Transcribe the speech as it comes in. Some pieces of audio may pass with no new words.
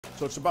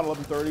So it's about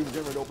 11:30. We're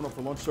getting ready to open up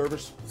for lunch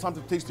service. It's time to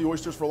taste the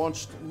oysters for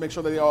lunch. Make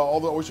sure that all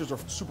the oysters are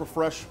super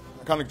fresh.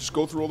 I kind of just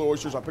go through all the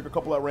oysters. I pick a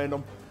couple at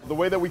random. The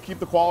way that we keep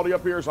the quality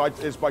up here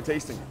is by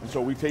tasting. And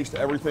so we taste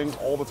everything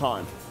all the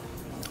time.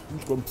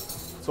 It's good.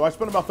 So I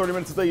spend about 30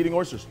 minutes a day eating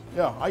oysters.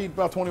 Yeah, I eat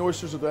about 20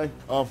 oysters a day.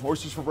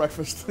 Oysters for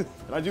breakfast.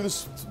 And I do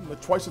this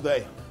like twice a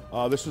day.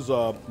 This is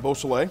a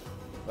Beausoleil.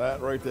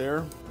 That right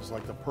there is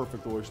like the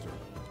perfect oyster.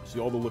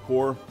 See all the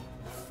liqueur,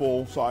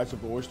 full size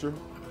of the oyster.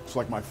 It's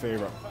like my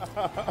favorite.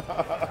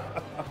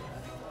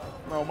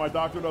 No, my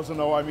doctor doesn't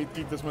know I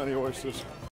eat this many oysters.